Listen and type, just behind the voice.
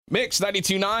Mix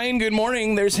 92.9. Good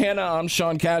morning. There's Hannah. I'm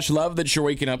Sean Cash. Love that you're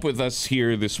waking up with us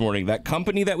here this morning. That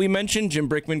company that we mentioned, Jim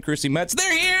Brickman, Chrissy, Metz,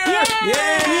 they're here. Yay!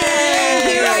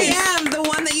 Here I am, the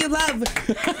one that you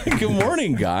love. Good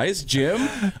morning, guys. Jim,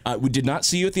 we did not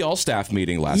see you at the all-staff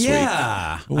meeting last week.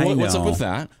 Yeah, What's up with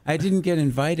that? I didn't get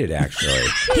invited, actually.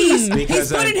 He's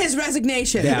put in his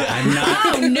resignation. Yeah, I'm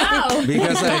not. Oh, no.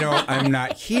 Because I'm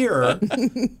not here.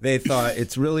 They thought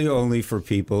it's really only for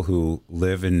people who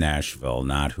live in Nashville,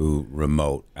 not who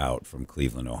remote out from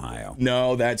Cleveland, Ohio.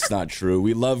 No, that's not true.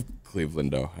 We love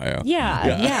Cleveland, Ohio.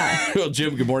 Yeah. Well,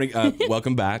 Jim, good morning.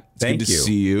 Welcome back. It's Thank good to you.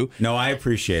 see you. No, I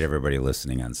appreciate everybody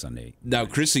listening on Sunday. Now,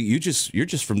 Chrissy, you're just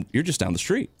down the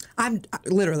street. I'm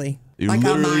literally You're like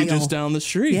literally a mile. just down the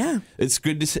street. Yeah. It's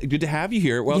good to have you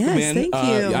here. Welcome Yes, in. thank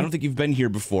you. I don't think you've been here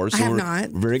before, so I have we're not.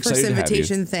 very excited First to have you.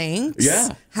 invitation, thanks. Yeah.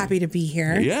 Happy to be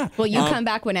here. Yeah. Well, you come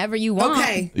back whenever you want.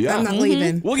 Okay. Yeah. I'm not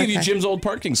leaving. We'll give you Okay. Jim's old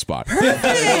parking spot. Perfect.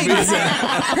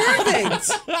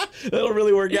 Perfect. That'll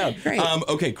really work out. Great.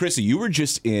 Okay, Chrissy, you were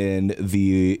just in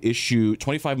the issue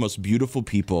 25 Most Beautiful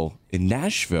People in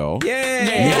Nashville. Yay!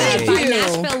 Thank My you.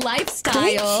 Nashville lifestyle.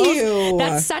 Thank you.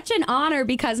 That's such an honor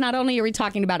because not only are we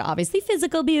talking about obviously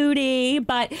physical beauty,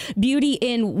 but beauty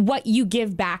in what you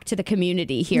give back to the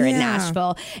community here in Yeah.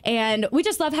 Nashville. And we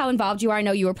just love how involved you are. I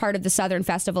know you were part of the Southern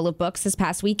Festival of Books this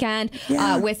past weekend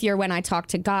with your When I Talk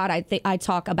to God, I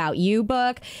Talk About You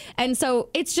book. And so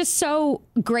it's just so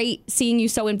great seeing you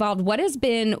so involved. What has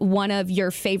been one of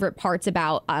your favorite parts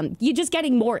about you just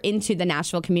getting more into the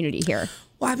Nashville community here?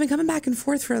 Well, I've been coming back and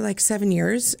forth for like 7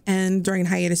 years and during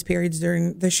hiatus periods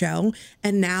during the show.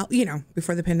 And now,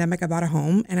 before the pandemic, I bought a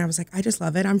home and I was like, I just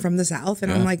love it. I'm from the South.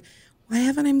 And I'm like, why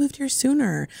haven't I moved here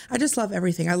sooner? I just love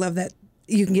everything. I love that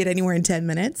you can get anywhere in 10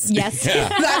 minutes. Yes.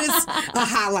 That is a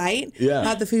highlight.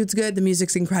 Yeah. The food's good. The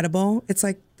music's incredible. It's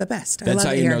like the best. I That's love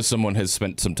how it you here. know someone has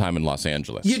spent some time in Los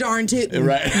Angeles. You darn tootin'.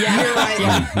 Right. You're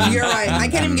right. You're right. I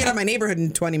can't even get out of my neighborhood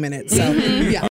in 20 minutes. So, yeah.